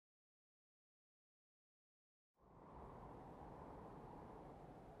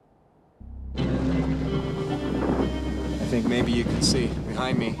think maybe you can see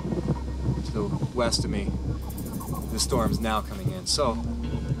behind me, to the west of me, the storm's now coming in. So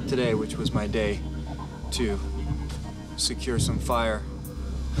today, which was my day to secure some fire,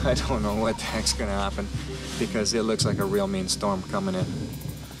 I don't know what the heck's gonna happen because it looks like a real mean storm coming in.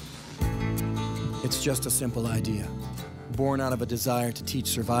 It's just a simple idea, born out of a desire to teach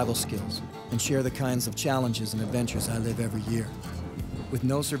survival skills and share the kinds of challenges and adventures I live every year. With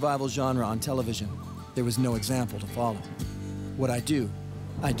no survival genre on television, there was no example to follow. What I do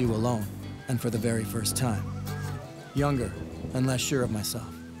alone, and for the very first time. Younger and less sure of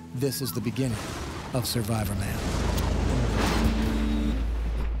myself, this is the beginning of Survivorman.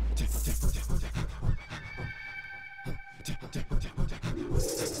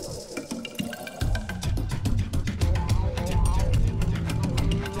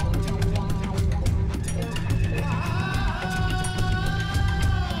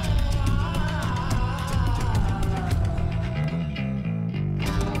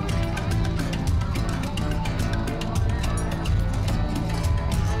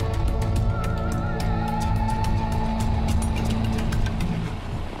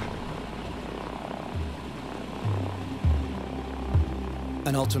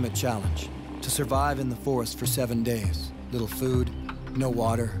 An ultimate challenge, to survive in the forest for 7 days. Little food, no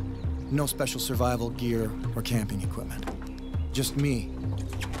water, no special survival gear or camping equipment. Just me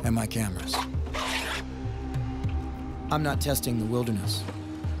and my cameras. I'm not testing the wilderness.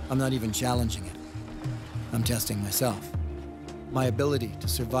 I'm not even challenging it. I'm testing myself. My ability to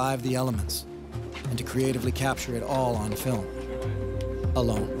survive the elements and to creatively capture it all on film.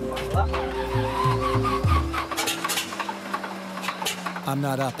 Alone. I'm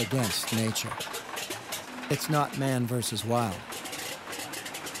not up against nature. It's not man versus wild.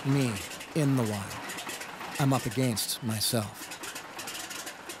 Me in the wild. I'm up against myself.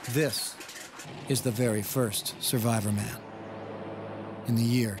 This is the very first Survivorman in the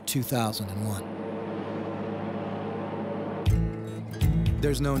year 2001.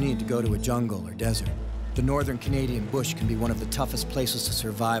 There's no need to go to a jungle or desert. The northern Canadian bush can be one of the toughest places to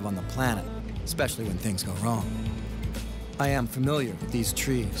survive on the planet, especially when things go wrong. I am familiar with these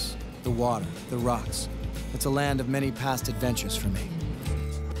trees, the water, the rocks. It's a land of many past adventures for me.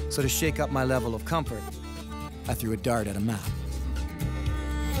 So to shake up my level of comfort, I threw a dart at a map.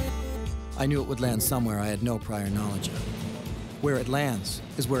 I knew it would land somewhere I had no prior knowledge of. Where it lands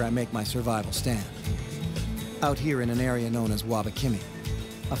is where I make my survival stand. Out here in an area known as Wabakimi,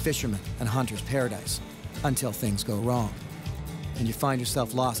 a fisherman and hunter's paradise, until things go wrong, and you find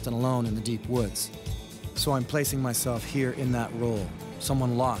yourself lost and alone in the deep woods. So I'm placing myself here in that role,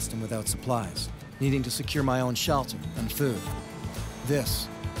 someone lost and without supplies, needing to secure my own shelter and food. This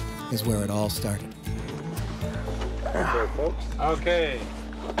is where it all started. Okay, folks. Okay.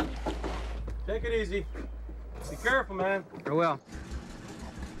 Take it easy. Be careful, man. I will.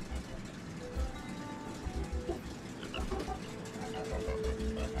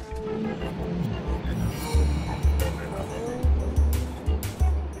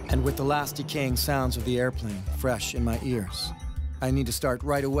 And with the last decaying sounds of the airplane fresh in my ears, I need to start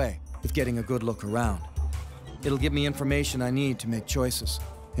right away with getting a good look around. It'll give me information I need to make choices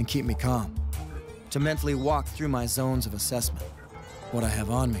and keep me calm. To mentally walk through my zones of assessment. What I have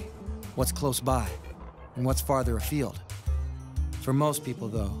on me, what's close by, and what's farther afield. For most people,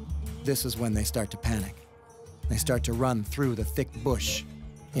 though, this is when they start to panic. They start to run through the thick bush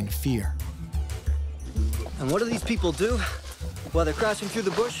in fear. And what do these people do while they're crashing through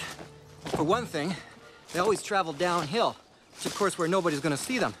the bush? For one thing, they always travel downhill, which of course where nobody's gonna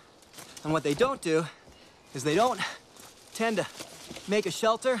see them. And what they don't do is they don't tend to make a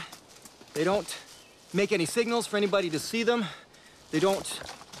shelter. They don't make any signals for anybody to see them. They don't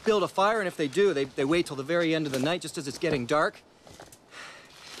build a fire, and if they do, they wait till the very end of the night, just as it's getting dark.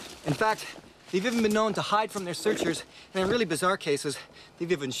 In fact, they've even been known to hide from their searchers, and in really bizarre cases,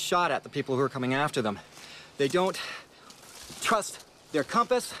 they've even shot at the people who are coming after them. They don't trust their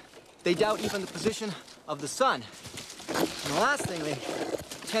compass. They doubt even the position of the sun. And the last thing they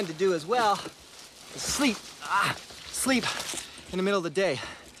tend to do as well is sleep. Sleep in the middle of the day,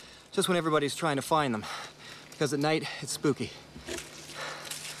 just when everybody's trying to find them. Because at night, it's spooky.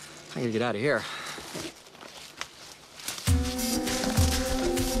 I gotta get out of here.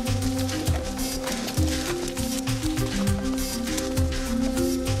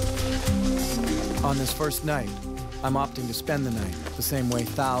 On this first night, I'm opting to spend the night the same way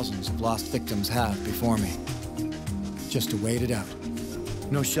thousands of lost victims have before me. Just to wait it out.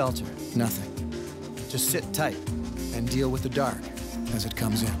 No shelter, nothing. Just sit tight and deal with the dark as it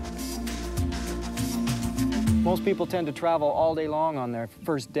comes in. Most people tend to travel all day long on their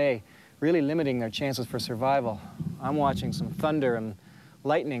first day, really limiting their chances for survival. I'm watching some thunder and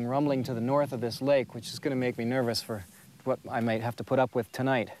lightning rumbling to the north of this lake, which is going to make me nervous for what I might have to put up with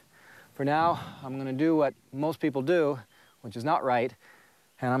tonight. For now, I'm going to do what most people do, which is not right,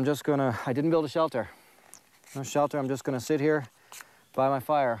 and I'm just going to, I didn't build a shelter. No shelter, I'm just going to sit here by my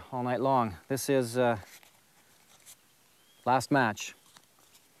fire all night long. This is last match.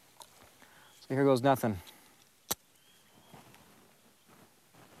 So here goes nothing.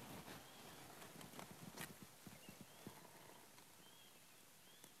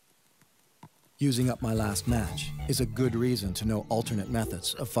 Using up my last match is a good reason to know alternate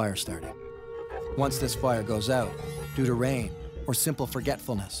methods of fire starting. Once this fire goes out, due to rain or simple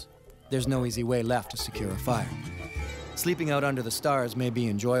forgetfulness, there's no easy way left to secure a fire. Sleeping out under the stars may be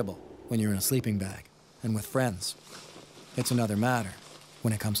enjoyable when you're in a sleeping bag and with friends. It's another matter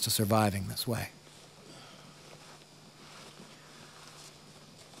when it comes to surviving this way.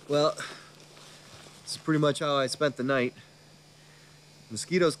 Well, this is pretty much how I spent the night.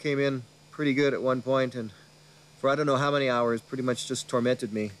 Mosquitoes came in pretty good at one point, and for I don't know how many hours, pretty much just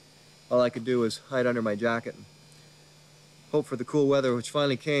tormented me. All I could do was hide under my jacket and hope for the cool weather, which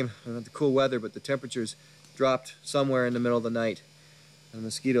finally came. Not the cool weather, but the temperatures dropped somewhere in the middle of the night, and the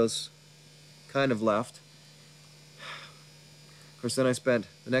mosquitoes kind of left. Of course, then I spent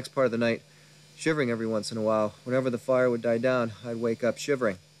the next part of the night shivering every once in a while. Whenever the fire would die down, I'd wake up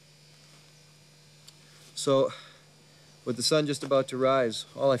shivering. So, with the sun just about to rise,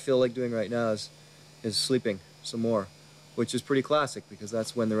 all I feel like doing right now is sleeping some more, which is pretty classic because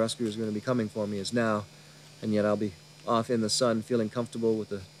that's when the rescuers are going to be coming for me, is now, and yet I'll be off in the sun feeling comfortable with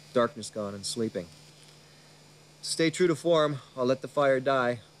the darkness gone and sleeping. Stay true to form, I'll let the fire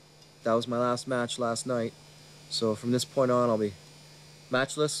die. That was my last match last night, so from this point on I'll be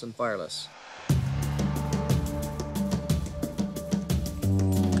matchless and fireless.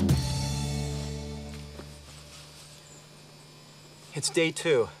 It's day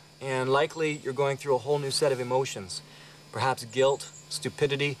 2, and likely you're going through a whole new set of emotions. Perhaps guilt,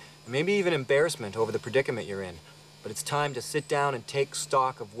 stupidity, and maybe even embarrassment over the predicament you're in. But it's time to sit down and take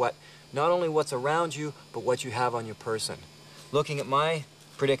stock of not only what's around you, but what you have on your person. Looking at my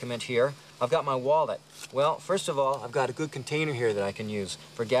predicament here, I've got my wallet. Well, first of all, I've got a good container here that I can use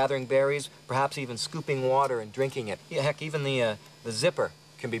for gathering berries, perhaps even scooping water and drinking it. Yeah, heck, even the zipper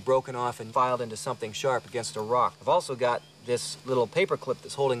can be broken off and filed into something sharp against a rock. I've also got this little paper clip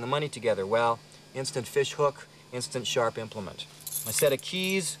that's holding the money together. Well, instant fish hook, instant sharp implement. My set of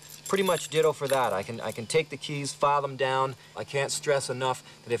keys, pretty much ditto for that. I can take the keys, file them down. I can't stress enough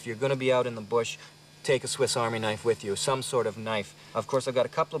that if you're going to be out in the bush, take a Swiss Army knife with you, some sort of knife. Of course, I've got a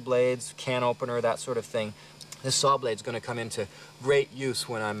couple of blades, can opener, that sort of thing. This saw blade's going to come into great use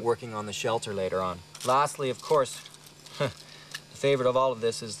when I'm working on the shelter later on. Lastly, of course, the favorite of all of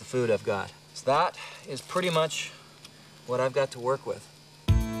this is the food I've got. So that is pretty much what I've got to work with.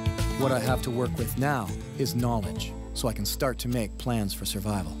 What I have to work with now is knowledge, so I can start to make plans for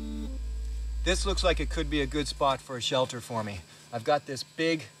survival. This looks like it could be a good spot for a shelter for me. I've got this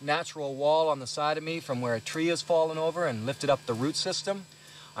big natural wall on the side of me from where a tree has fallen over and lifted up the root system.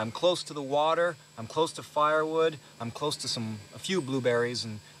 I'm close to the water, I'm close to firewood, I'm close to a few blueberries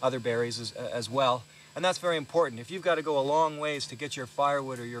and other berries as well. And that's very important. If you've got to go a long ways to get your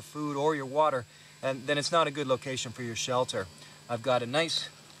firewood or your food or your water, then it's not a good location for your shelter. I've got a nice,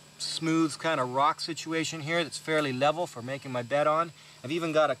 smooth kind of rock situation here that's fairly level for making my bed on. I've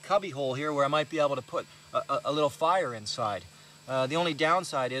even got a cubby hole here where I might be able to put a little fire inside. The only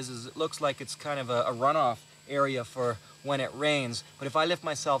downside is it looks like it's kind of a runoff area for when it rains, but if I lift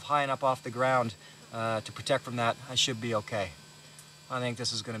myself high enough off the ground to protect from that, I should be okay. I think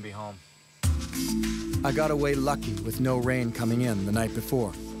this is going to be home. I got away lucky with no rain coming in the night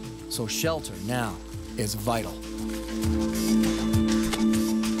before, so shelter now is vital.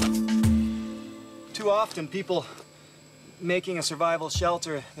 Too often people making a survival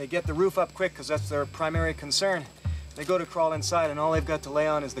shelter, they get the roof up quick because that's their primary concern. They go to crawl inside and all they've got to lay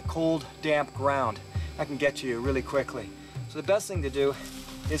on is the cold, damp ground. That can get to you really quickly. So the best thing to do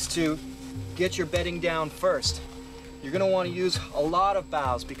is to get your bedding down first. You're going to want to use a lot of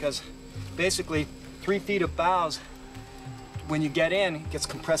boughs because basically 3 feet of boughs, when you get in, it gets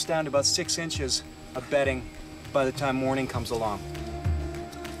compressed down to about 6 inches of bedding by the time morning comes along.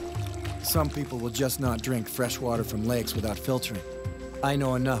 Some people will just not drink fresh water from lakes without filtering. I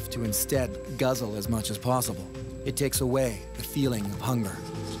know enough to instead guzzle as much as possible. It takes away the feeling of hunger.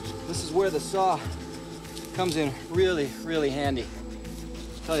 This is where the saw comes in really, really handy.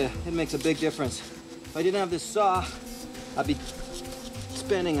 I tell you, it makes a big difference. If I didn't have this saw, I'd be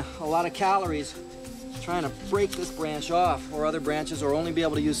spending a lot of calories trying to break this branch off or other branches or only be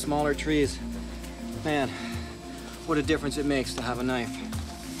able to use smaller trees. Man, what a difference it makes to have a knife.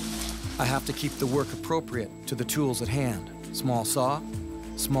 I have to keep the work appropriate to the tools at hand. Small saw,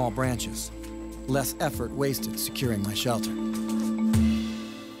 small branches. Less effort wasted securing my shelter.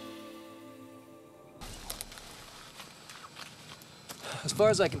 As far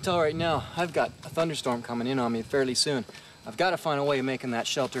as I can tell right now, I've got a thunderstorm coming in on me fairly soon. I've got to find a way of making that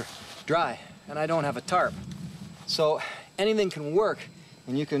shelter dry, and I don't have a tarp. So anything can work,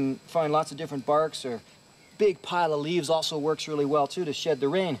 and you can find lots of different barks, or big pile of leaves also works really well too to shed the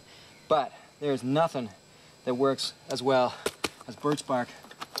rain. But there's nothing that works as well as birch bark.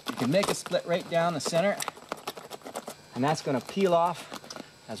 You can make a split right down the center, and that's gonna peel off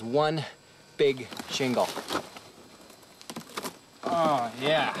as one big shingle. Oh,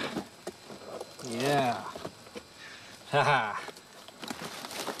 yeah. Yeah. Haha.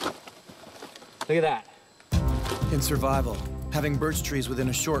 Look at that. In survival, having birch trees within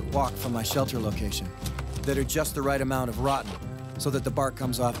a short walk from my shelter location that are just the right amount of rotten so that the bark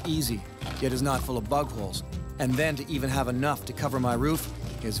comes off easy, yet is not full of bug holes, and then to even have enough to cover my roof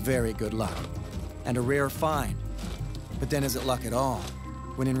is very good luck. And a rare find. But then is it luck at all?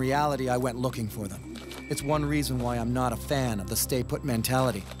 When in reality, I went looking for them. It's one reason why I'm not a fan of the stay-put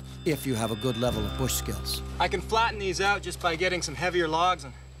mentality, if you have a good level of bush skills. I can flatten these out just by getting some heavier logs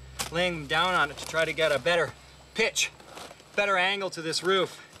and laying them down on it to try to get a better pitch, better angle to this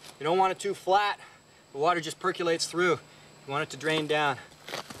roof. You don't want it too flat. The water just percolates through. You want it to drain down.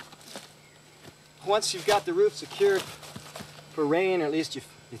 Once you've got the roof secured for rain, or at least you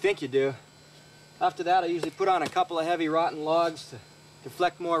think you do, after that I usually put on a couple of heavy rotten logs to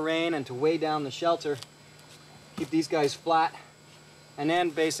deflect more rain and to weigh down the shelter. Keep these guys flat. And then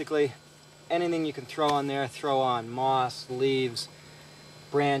basically anything you can throw on there, throw on. Moss, leaves,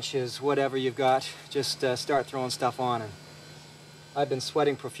 branches, whatever you've got, just start throwing stuff on. And I've been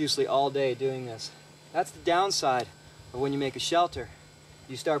sweating profusely all day doing this. That's the downside of when you make a shelter.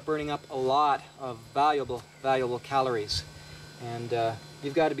 You start burning up a lot of valuable calories. And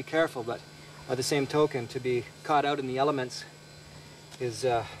you've got to be careful, but by the same token, to be caught out in the elements is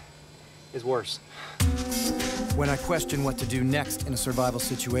worse. When I question what to do next in a survival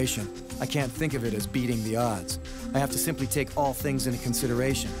situation, I can't think of it as beating the odds. I have to simply take all things into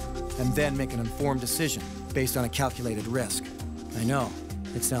consideration and then make an informed decision based on a calculated risk. I know,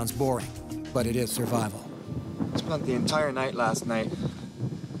 it sounds boring, but it is survival. I spent the entire night last night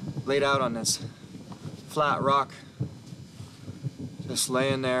laid out on this flat rock, just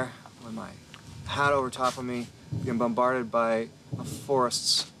laying there with my hat over top of me, being bombarded by a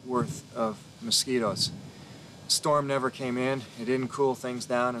forest's worth of mosquitoes. Storm never came in. It didn't cool things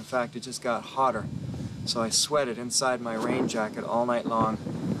down. In fact, it just got hotter. So I sweated inside my rain jacket all night long.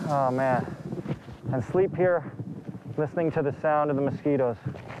 Oh, man. And sleep here, listening to the sound of the mosquitoes.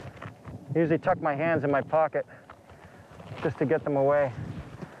 I usually tuck my hands in my pocket just to get them away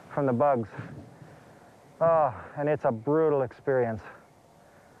from the bugs. Oh, and it's a brutal experience.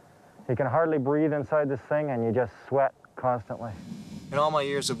 You can hardly breathe inside this thing, and you just sweat constantly. In all my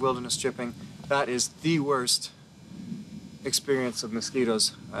years of wilderness tripping, that is the worst experience of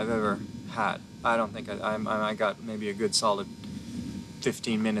mosquitoes I've ever had. I don't think I got maybe a good solid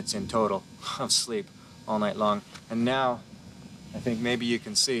 15 minutes in total of sleep all night long. And now, I think maybe you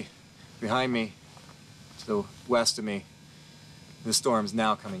can see behind me, to the west of me, the storm's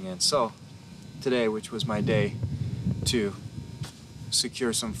now coming in. So today, which was my day to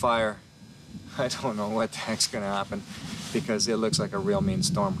secure some fire, I don't know what the heck's gonna happen because it looks like a real mean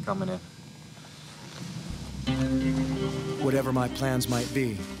storm coming in. Whatever my plans might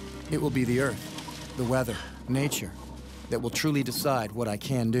be, it will be the earth, the weather, nature, that will truly decide what I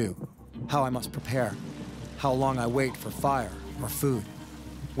can do, how I must prepare, how long I wait for fire or food,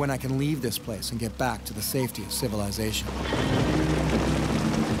 when I can leave this place and get back to the safety of civilization.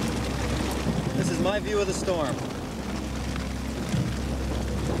 This is my view of the storm.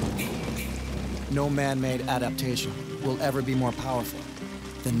 No man-made adaptation will ever be more powerful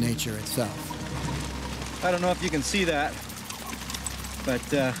than nature itself. I don't know if you can see that, but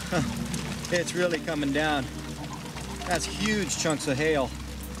it's really coming down. That's huge chunks of hail.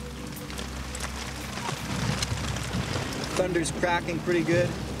 Thunder's cracking pretty good,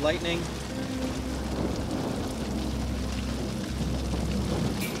 lightning.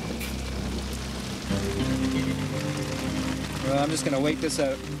 Well, I'm just gonna wait this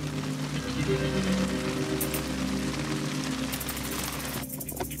out.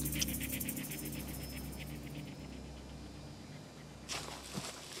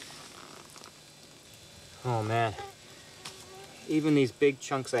 Oh man, even these big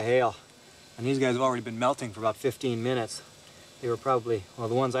chunks of hail, and these guys have already been melting for about 15 minutes. They were probably, well,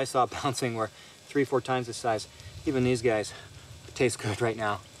 the ones I saw bouncing were 3 or 4 times the size. Even these guys taste good right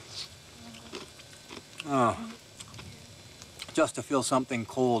now. Oh, just to feel something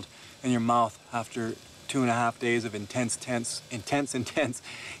cold in your mouth after 2.5 days of intense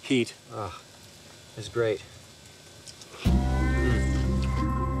heat. Oh, it's great.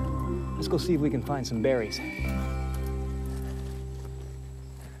 Let's go see if we can find some berries.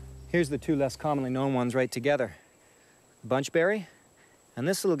 Here's the two less commonly known ones right together. Bunchberry, and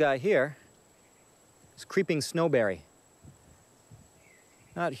this little guy here is creeping snowberry.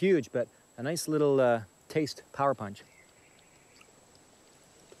 Not huge, but a nice little taste power punch.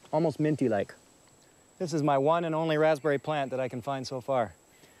 Almost minty-like. This is my one and only raspberry plant that I can find so far.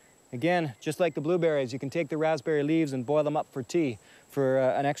 Again, just like the blueberries, you can take the raspberry leaves and boil them up for tea for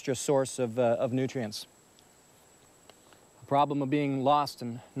an extra source of nutrients. The problem of being lost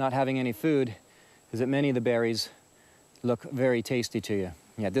and not having any food is that many of the berries look very tasty to you.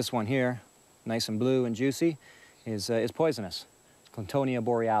 Yeah, this one here, nice and blue and juicy, is poisonous. It's Clintonia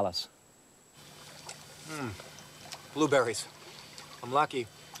borealis. Blueberries. I'm lucky.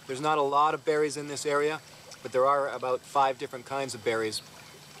 There's not a lot of berries in this area, but there are about 5 different kinds of berries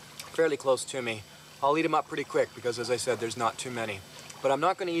fairly close to me. I'll eat them up pretty quick because, as I said, there's not too many. But I'm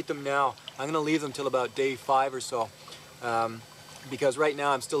not going to eat them now. I'm going to leave them till about day 5 or so. Because right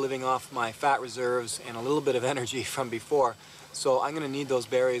now I'm still living off my fat reserves and a little bit of energy from before. So I'm going to need those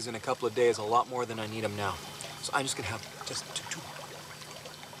berries in a couple of days, a lot more than I need them now. So I'm just going to have just 2 more.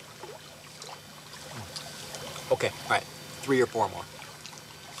 Okay, all right, 3 or 4 more.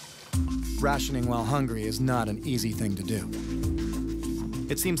 Rationing while hungry is not an easy thing to do.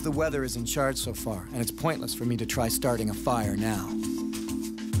 It seems the weather is in charge so far, and it's pointless for me to try starting a fire now.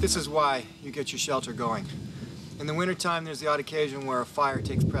 This is why you get your shelter going. In the wintertime, there's the odd occasion where a fire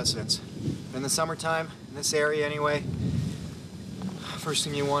takes precedence. But in the summertime, in this area anyway, first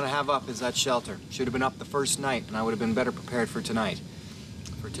thing you want to have up is that shelter. Should have been up the first night, and I would have been better prepared for tonight.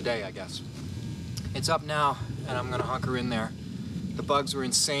 For today, I guess. It's up now, and I'm gonna hunker in there. The bugs were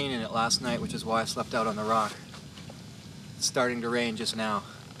insane in it last night, which is why I slept out on the rock. It's starting to rain just now,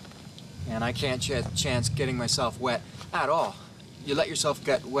 and I can't chance getting myself wet at all. You let yourself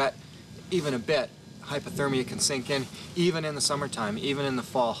get wet even a bit, hypothermia can sink in, even in the summertime, even in the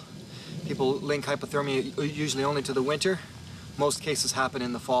fall. People link hypothermia usually only to the winter. Most cases happen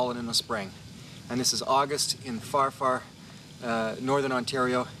in the fall and in the spring. And this is August in far northern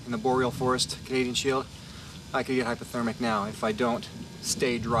Ontario, in the boreal forest, Canadian Shield. I could get hypothermic now if I don't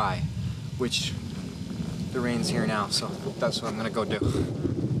stay dry, which the rain's here now, so that's what I'm gonna go do.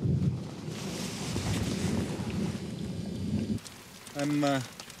 I'm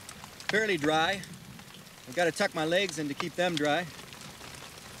fairly dry. I've got to tuck my legs in to keep them dry.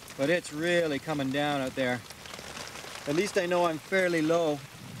 But it's really coming down out there. At least I know I'm fairly low.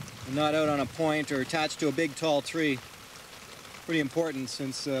 I'm not out on a point or attached to a big tall tree. Pretty important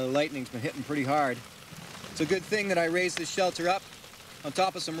since lightning's been hitting pretty hard. It's a good thing that I raised this shelter up on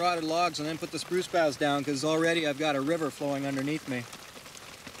top of some rotted logs and then put the spruce boughs down, because already I've got a river flowing underneath me.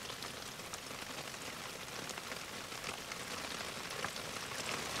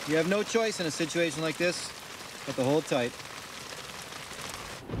 You have no choice in a situation like this but to hold tight.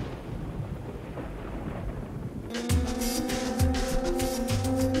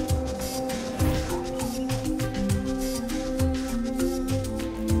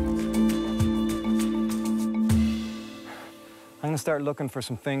 I'm gonna start looking for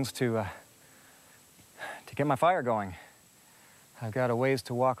some things to get my fire going. I've got a ways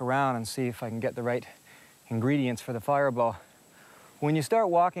to walk around and see if I can get the right ingredients for the fireball. When you start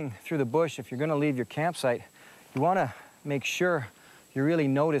walking through the bush, if you're gonna leave your campsite, you wanna make sure you really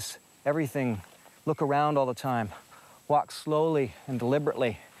notice everything. Look around all the time. Walk slowly and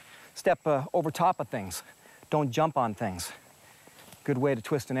deliberately. Step over top of things. Don't jump on things. Good way to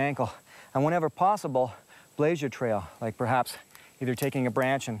twist an ankle. And whenever possible, blaze your trail, like perhaps either taking a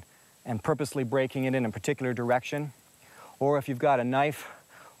branch and purposely breaking it in a particular direction, or if you've got a knife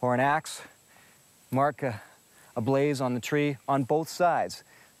or an axe, mark a blaze on the tree on both sides.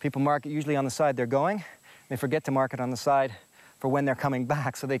 People mark it usually on the side they're going. They forget to mark it on the side for when they're coming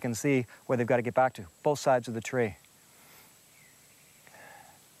back so they can see where they've got to get back to. Both sides of the tree.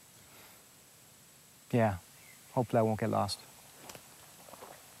 Yeah, hopefully I won't get lost.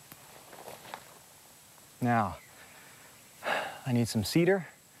 Now, I need some cedar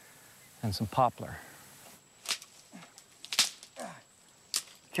and some poplar.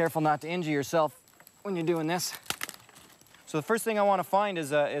 Careful not to injure yourself when you're doing this. So the first thing I want to find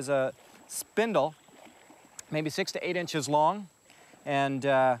is a spindle, maybe 6 to 8 inches long, and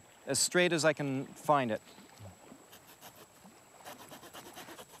as straight as I can find it.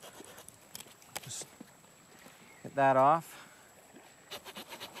 Just Get that off.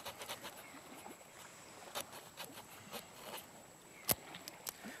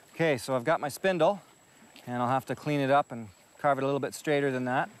 Okay, so I've got my spindle, and I'll have to clean it up and carve it a little bit straighter than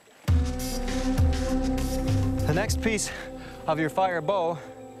that. The next piece of your fire bow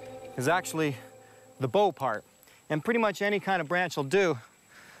is actually the bow part. And pretty much any kind of branch will do,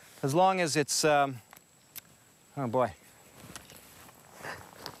 as long as it's, oh boy.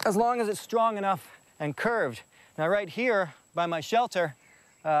 As long as it's strong enough and curved. Now right here, by my shelter,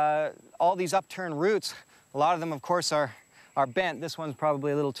 all these upturned roots, a lot of them, of course, are bent. This one's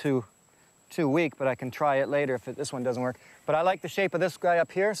probably a little too weak, but I can try it later if this one doesn't work. But I like the shape of this guy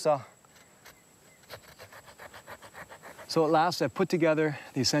up here, so at last I've put together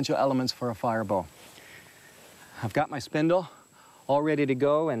the essential elements for a fire bow. I've got my spindle all ready to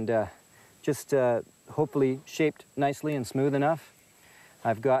go and just hopefully shaped nicely and smooth enough.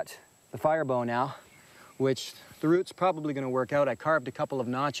 I've got the fire bow now, which the root's probably going to work out. I carved a couple of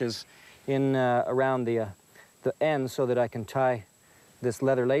notches in around the end so that I can tie this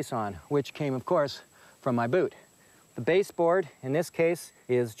leather lace on, which came, of course, from my boot. The baseboard, in this case,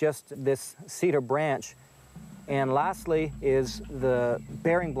 is just this cedar branch. And lastly is the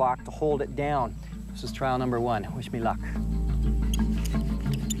bearing block to hold it down. This is trial number 1. Wish me luck.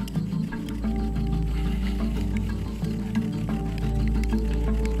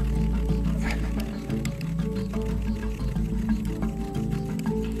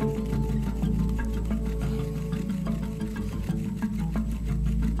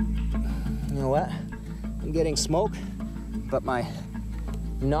 You know what? I'm getting smoke, but my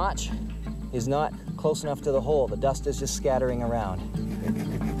notch is not close enough to the hole. The dust is just scattering around.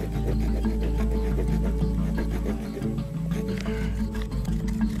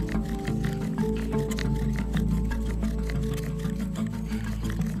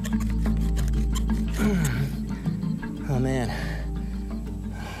 Oh man,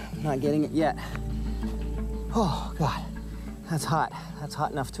 I'm not getting it yet. Oh God, that's hot. That's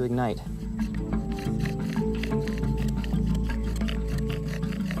hot enough to ignite.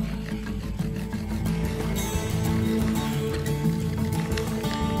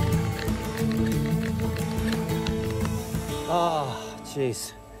 Oh,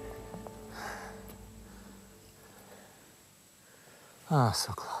 jeez. Oh,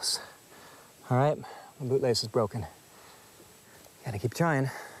 so close. All right, my bootlace is broken. Gotta keep trying.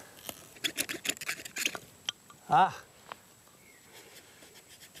 Ah.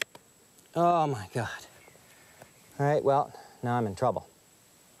 Oh my God. All right, well, now I'm in trouble.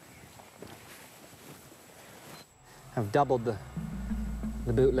 I've doubled the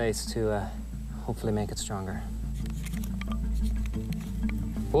bootlace to hopefully make it stronger.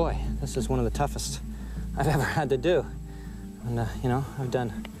 Boy, this is one of the toughest I've ever had to do. And, you know, I've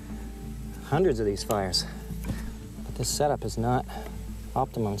done hundreds of these fires. But this setup is not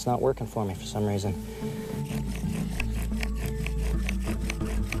optimum. It's not working for me for some reason.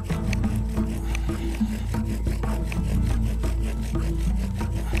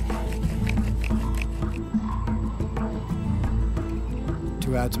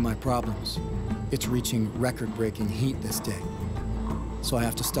 To add to my problems, it's reaching record-breaking heat this day. So I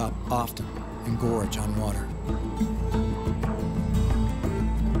have to stop often and gorge on water.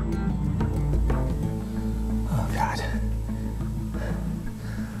 Oh, God.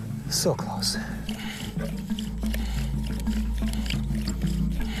 So close.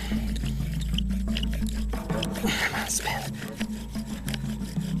 Come on, spin.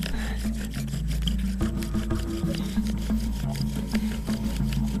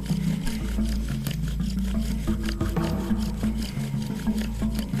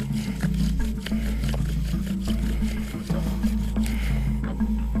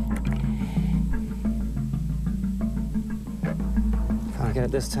 Get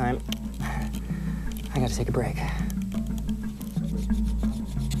it this time. I gotta take a break.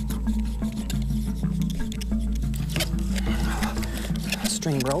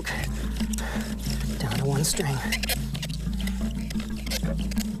 String broke. Down to one string.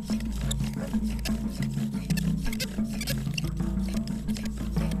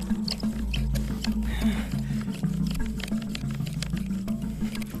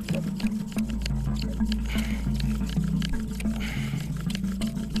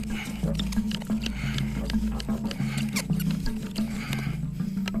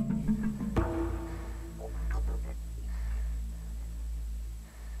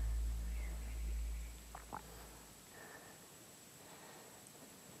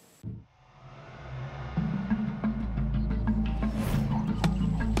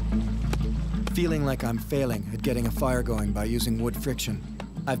 Feeling like I'm failing at getting a fire going by using wood friction,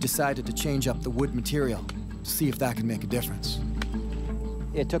 I've decided to change up the wood material to see if that can make a difference.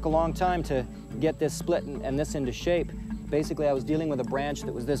 It took a long time to get this split and this into shape. Basically, I was dealing with a branch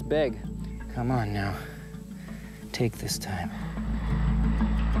that was this big. Come on now, take this time.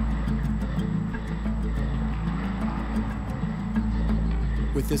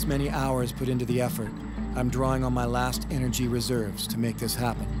 With this many hours put into the effort, I'm drawing on my last energy reserves to make this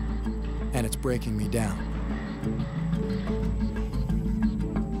happen, and it's breaking me down.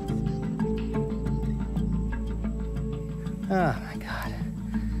 Oh my God.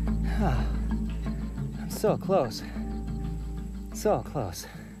 Oh, I'm so close. So close.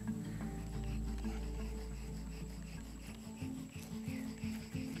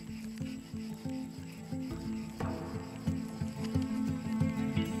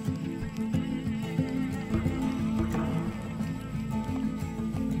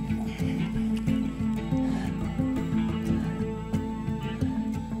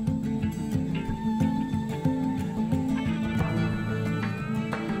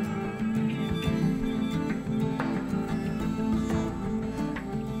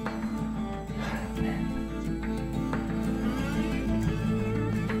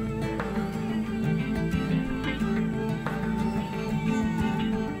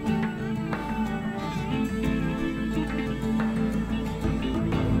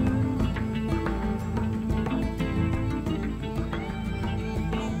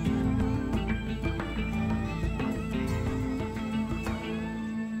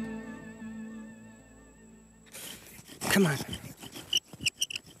 Come on.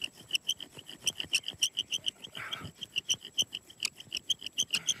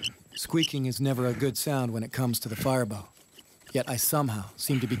 Squeaking is never a good sound when it comes to the firebow. Yet I somehow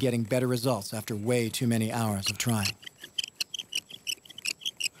seem to be getting better results after way too many hours of trying.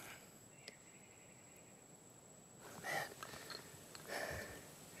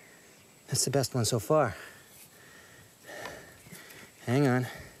 That's the best one so far. Hang on.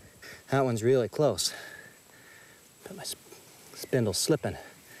 That one's really close. But my spindle's slipping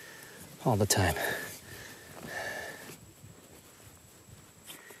all the time.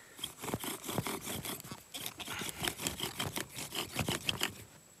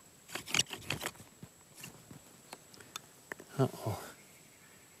 Uh-oh.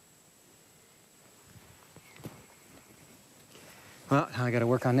 Well, now I gotta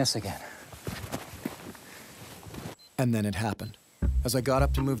work on this again. And then it happened. As I got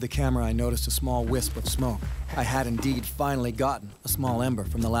up to move the camera, I noticed a small wisp of smoke. I had indeed finally gotten a small ember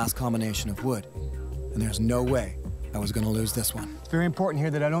from the last combination of wood. And there's no way I was gonna lose this one. It's very important here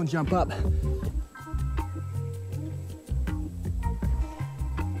that I don't jump up.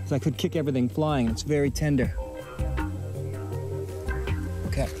 So I could kick everything flying. It's very tender.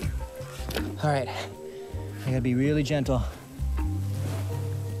 Okay. All right. I gotta be really gentle.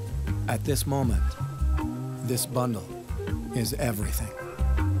 At this moment, this bundle is everything.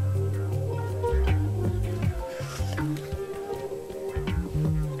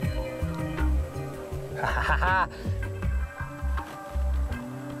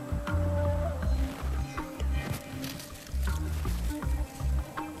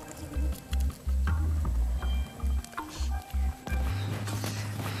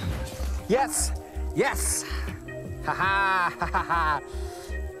 Yes! Yes! Ha ha ha ha ha!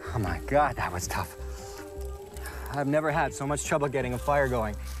 Oh my God, that was tough. I've never had so much trouble getting a fire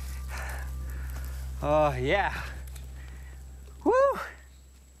going. Oh, yeah. Woo!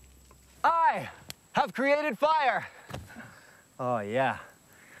 I have created fire! Oh, yeah.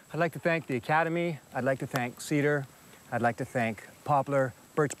 I'd like to thank the Academy. I'd like to thank cedar. I'd like to thank poplar,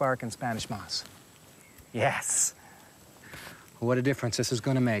 birch bark, and Spanish moss. Yes. What a difference this is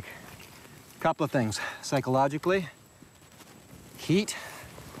going to make. A couple of things. Psychologically, heat,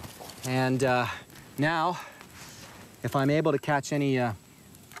 and now, if I'm able to catch any, well,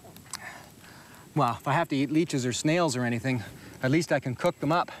 if I have to eat leeches or snails or anything, at least I can cook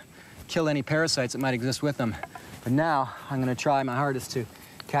them up, kill any parasites that might exist with them. But now, I'm gonna try my hardest to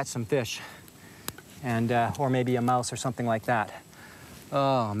catch some fish, and, or maybe a mouse or something like that.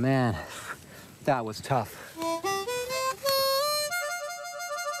 Oh, man, that was tough.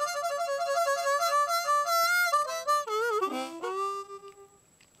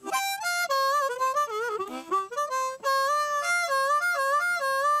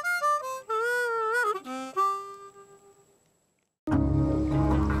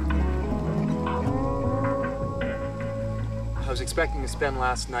 I was expecting to spend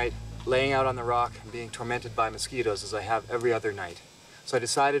last night laying out on the rock and being tormented by mosquitoes as I have every other night. So I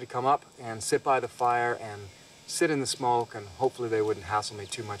decided to come up and sit by the fire and sit in the smoke, and hopefully they wouldn't hassle me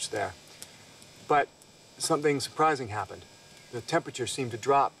too much there. But something surprising happened. The temperature seemed to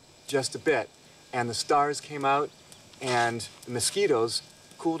drop just a bit, and the stars came out, and the mosquitoes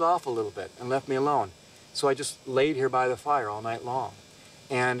cooled off a little bit and left me alone. So I just laid here by the fire all night long.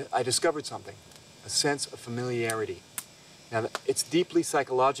 And I discovered something, a sense of familiarity. Now, it's deeply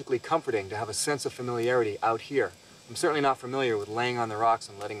psychologically comforting to have a sense of familiarity out here. I'm certainly not familiar with laying on the rocks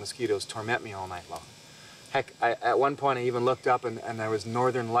and letting mosquitoes torment me all night long. Heck, at one point I even looked up and there was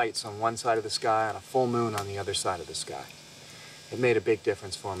northern lights on one side of the sky and a full moon on the other side of the sky. It made a big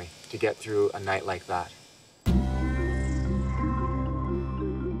difference for me to get through a night like that.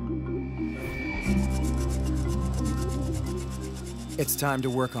 It's time to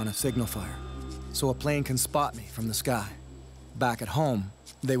work on a signal fire, so a plane can spot me from the sky. Back at home,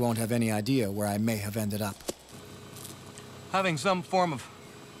 they won't have any idea where I may have ended up. Having some form of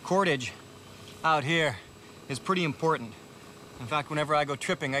cordage out here is pretty important. In fact, whenever I go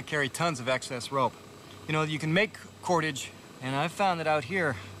tripping, I carry tons of excess rope. You know, you can make cordage, and I've found that out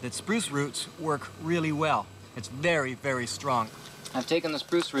here that spruce roots work really well. It's very, very strong. I've taken the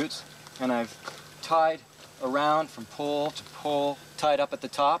spruce roots and I've tied around from pole to pole, tied up at the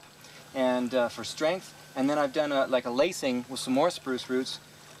top, and for strength. And then I've done like a lacing with some more spruce roots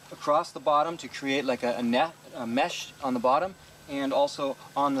across the bottom to create like a mesh on the bottom and also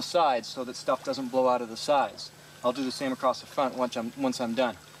on the sides so that stuff doesn't blow out of the sides. I'll do the same across the front once I'm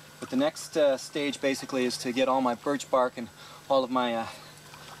done. But the next stage basically is to get all my birch bark and all of my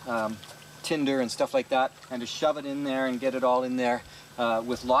tinder and stuff like that, and to shove it in there and get it all in there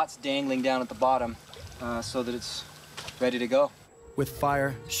with lots dangling down at the bottom so that it's ready to go. With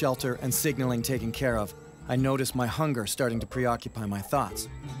fire, shelter, and signaling taken care of, I notice my hunger starting to preoccupy my thoughts.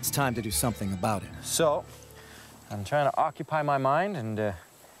 It's time to do something about it. So, I'm trying to occupy my mind and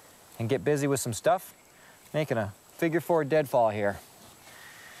get busy with some stuff, making a figure-4 deadfall here.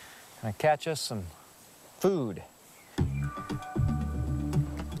 Gonna catch us some food.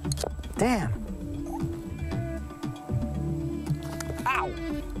 Damn. Ow!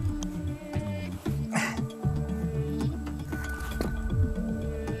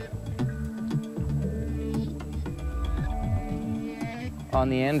 On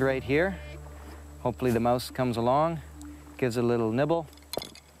the end right here, hopefully the mouse comes along, gives it a little nibble,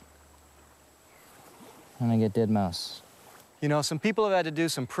 and I get dead mouse. You know, some people have had to do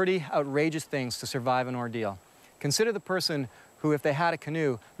some pretty outrageous things to survive an ordeal. Consider the person who, if they had a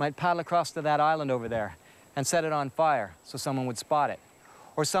canoe, might paddle across to that island over there and set it on fire so someone would spot it.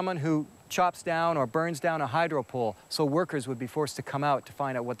 Or someone who chops down or burns down a hydro pole so workers would be forced to come out to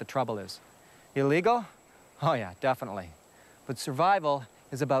find out what the trouble is. Illegal? Oh yeah, definitely. But survival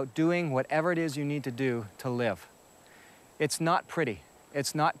is about doing whatever it is you need to do to live. It's not pretty,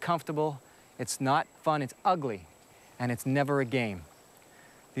 it's not comfortable, it's not fun, it's ugly, and it's never a game.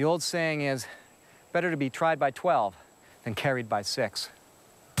 The old saying is, better to be tried by 12 than carried by 6.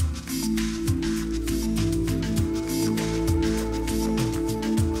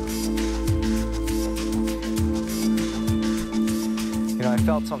 You know, I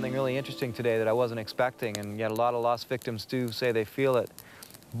felt something really interesting today that I wasn't expecting, and yet a lot of lost victims do say they feel it.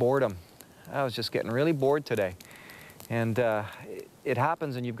 Boredom. I was just getting really bored today. And it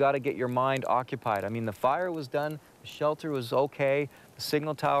happens, and you've got to get your mind occupied. I mean, the fire was done, the shelter was okay, the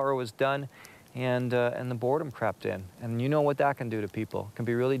signal tower was done, and the boredom crept in. And you know what that can do to people. It can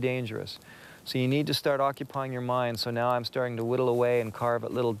be really dangerous. So you need to start occupying your mind. So now I'm starting to whittle away and carve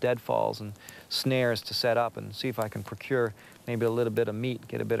at little deadfalls and snares to set up and see if I can procure maybe a little bit of meat,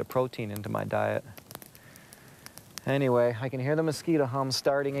 get a bit of protein into my diet. Anyway, I can hear the mosquito hum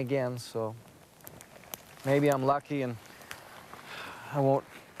starting again, so maybe I'm lucky and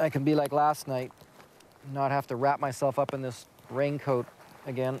I can be like last night, not have to wrap myself up in this raincoat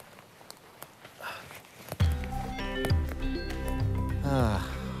again.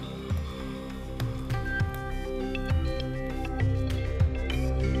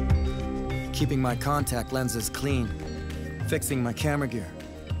 Keeping my contact lenses clean, fixing my camera gear,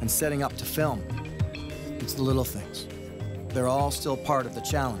 and setting up to film. It's the little things. They're all still part of the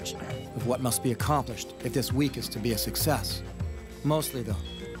challenge of what must be accomplished if this week is to be a success. Mostly, though,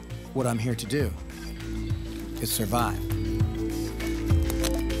 what I'm here to do is survive.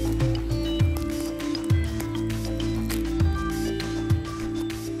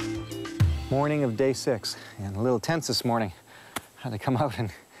 Morning of day 6, and a little tense this morning. I had to come out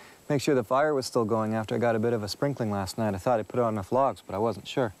and make sure the fire was still going after I got a bit of a sprinkling last night. I thought I put out enough logs, but I wasn't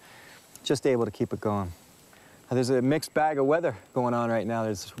sure. Just able to keep it going. There's a mixed bag of weather going on right now.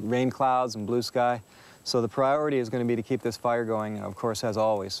 There's rain clouds and blue sky. So the priority is going to be to keep this fire going, of course, as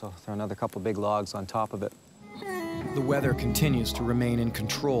always. So throw another couple big logs on top of it. The weather continues to remain in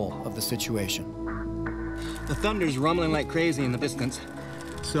control of the situation. The thunder's rumbling like crazy in the distance.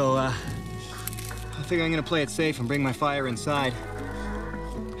 So I figure I'm gonna play it safe and bring my fire inside.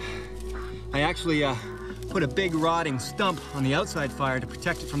 I actually put a big rotting stump on the outside fire to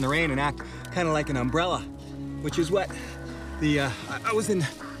protect it from the rain and act kind of like an umbrella, which is what I was in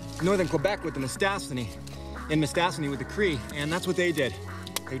northern Quebec with the Mistassini, in Mistassini with the Cree, and that's what they did.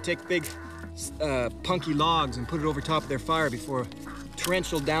 They would take big punky logs and put it over top of their fire before a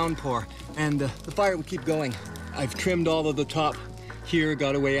torrential downpour, and the fire would keep going. I've trimmed all of the top here,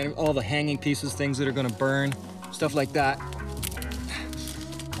 got away all the hanging pieces, things that are gonna burn, stuff like that.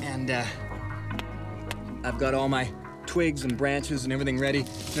 And I've got all my twigs and branches and everything ready.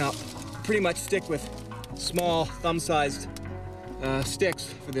 Now, pretty much stick with small, thumb-sized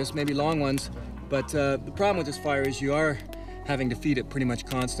sticks for this, maybe long ones. But the problem with this fire is you are having to feed it pretty much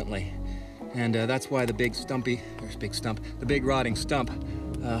constantly. And that's why the big rotting stump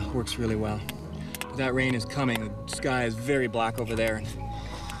works really well. But that rain is coming. The sky is very black over there. And,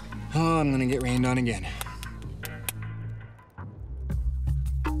 oh, I'm gonna get rained on again.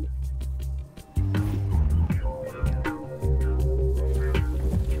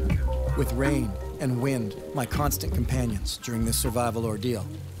 With rain and wind, my constant companions during this survival ordeal,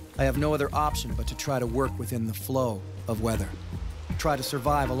 I have no other option but to try to work within the flow of weather. Try to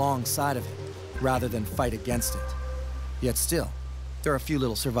survive alongside of it, rather than fight against it. Yet still, there are a few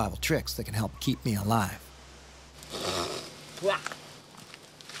little survival tricks that can help keep me alive.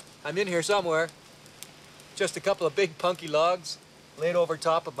 I'm in here somewhere. Just a couple of big punky logs laid over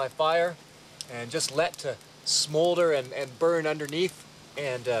top of my fire and just let to smolder and burn underneath,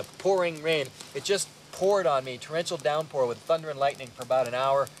 and pouring rain. It just poured on me, torrential downpour with thunder and lightning for about an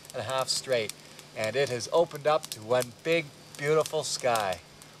hour and a half straight. And it has opened up to one big, beautiful sky,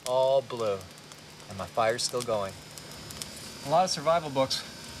 all blue. And my fire's still going. A lot of survival books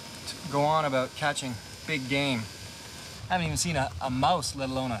go on about catching big game. I haven't even seen a mouse, let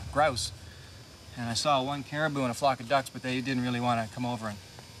alone a grouse. And I saw one caribou and a flock of ducks, but they didn't really want to come over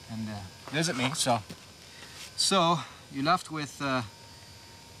and visit me, So you're left with the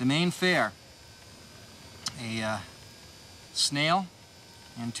main fare, a snail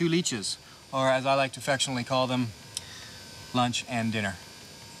and 2 leeches, or as I like to affectionately call them, lunch and dinner.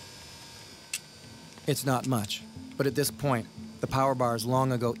 It's not much, but at this point, the power bar is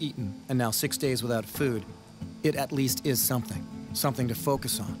long ago eaten, and now 6 days without food. It at least is something to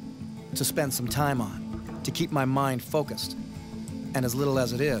focus on, to spend some time on, to keep my mind focused, and as little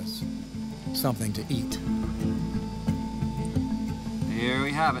as it is, something to eat. Here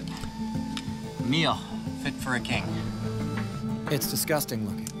we have it. A meal fit for a king. It's disgusting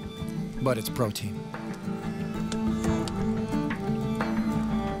looking, but it's protein.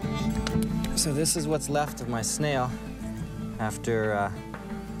 So this is what's left of my snail after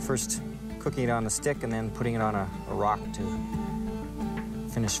first cooking it on a stick and then putting it on a rock to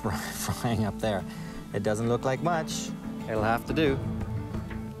finish frying up there. It doesn't look like much. It'll have to do.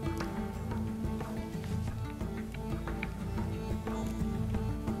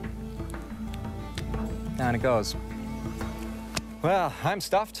 Down it goes. Well, I'm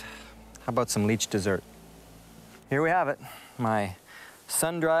stuffed. How about some leech dessert? Here we have it, my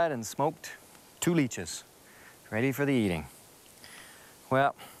sun-dried and smoked 2 leeches, ready for the eating.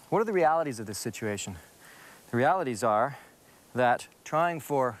 Well, what are the realities of this situation? The realities are that trying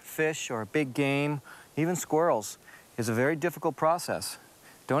for fish or big game, even squirrels, is a very difficult process.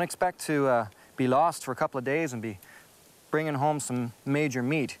 Don't expect to be lost for a couple of days and be bringing home some major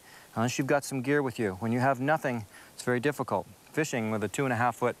meat unless you've got some gear with you. When you have nothing, it's very difficult. Fishing with a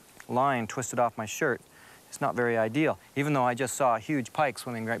 2.5-foot line twisted off my shirt is not very ideal, even though I just saw a huge pike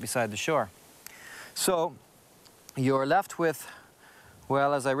swimming right beside the shore. So you're left with,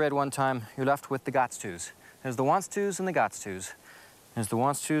 well, as I read one time, you're left with the gots-tos. There's the wants-tos and the gots-tos. There's the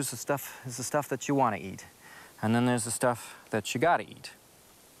wants-tos, is the stuff that you want to eat. And then there's the stuff that you gotta eat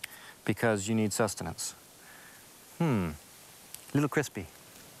because you need sustenance. A little crispy.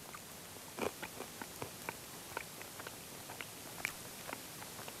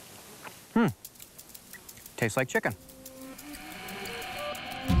 Tastes like chicken.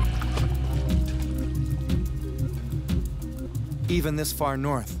 Even this far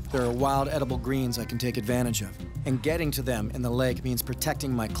north, there are wild edible greens I can take advantage of. And getting to them in the lake means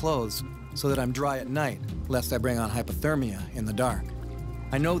protecting my clothes so that I'm dry at night, lest I bring on hypothermia in the dark.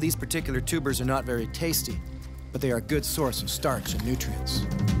 I know these particular tubers are not very tasty, but they are a good source of starch and nutrients.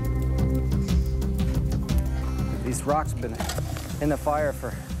 These rocks have been in the fire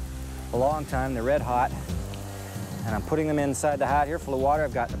for a long time. They're red hot. And I'm putting them inside the hat here full of water.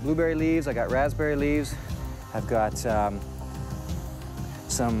 I've got blueberry leaves, I've got raspberry leaves, I've got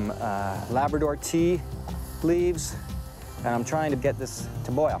some Labrador tea leaves, and I'm trying to get this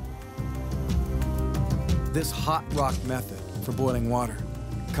to boil. This hot rock method for boiling water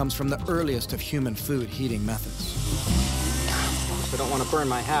comes from the earliest of human food heating methods. I don't want to burn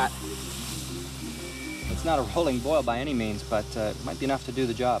my hat. It's not a rolling boil by any means, but it might be enough to do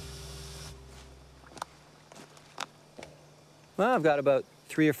the job. Well, I've got about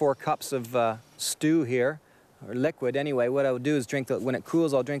 3 or 4 cups of stew here, or liquid anyway. What I would do is drink when it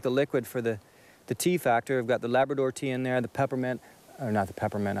cools, I'll drink the liquid for the tea factor. I've got the Labrador tea in there, the peppermint, or not the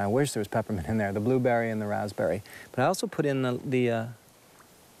peppermint, I wish there was peppermint in there, the blueberry and the raspberry. But I also put in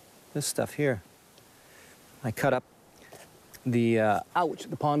this stuff here. I cut up the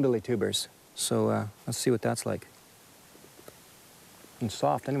pond lily tubers. So let's see what that's like. It's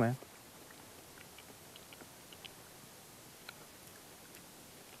soft anyway.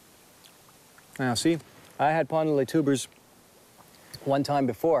 Now see, I had pond lily tubers one time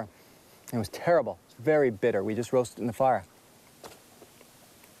before. It was terrible. It's very bitter. We just roasted it in the fire.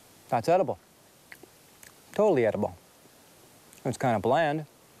 That's edible. Totally edible. It's kind of bland.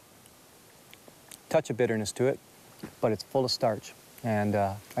 Touch of bitterness to it, but it's full of starch. And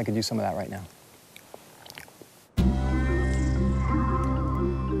I could use some of that right now.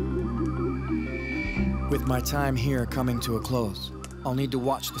 With my time here coming to a close, I'll need to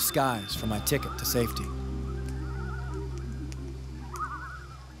watch the skies for my ticket to safety.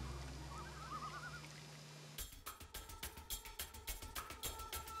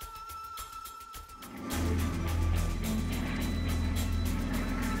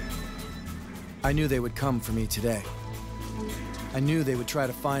 I knew they would come for me today. I knew they would try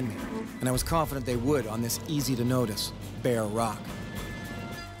to find me, and I was confident they would on this easy-to-notice, bare rock.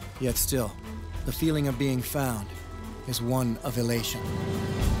 Yet still, the feeling of being found is one of elation.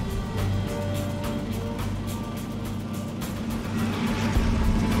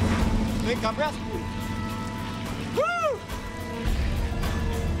 Take a breath. Woo!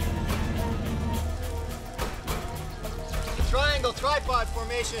 The triangle tripod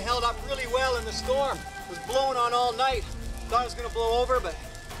formation held up really well in the storm. It was blowing on all night. Thought it was going to blow over, but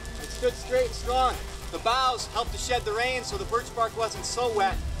it stood straight and strong. The boughs helped to shed the rain so the birch bark wasn't so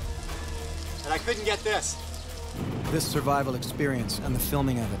wet. And I couldn't get this. This survival experience and the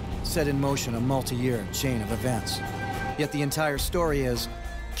filming of it set in motion a multi-year chain of events. Yet the entire story is,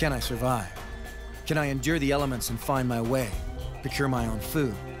 can I survive? Can I endure the elements and find my way? Procure my own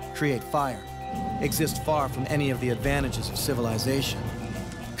food, create fire, exist far from any of the advantages of civilization?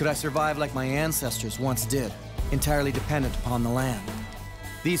 Could I survive like my ancestors once did, entirely dependent upon the land?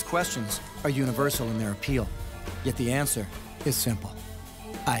 These questions are universal in their appeal, yet the answer is simple.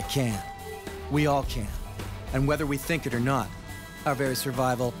 I can. We all can. And whether we think it or not, our very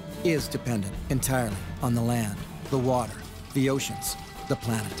survival is dependent entirely on the land, the water, the oceans, the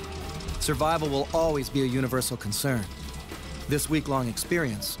planet. Survival will always be a universal concern. This week-long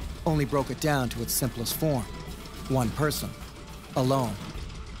experience only broke it down to its simplest form. One person, alone,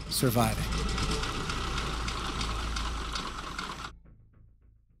 surviving.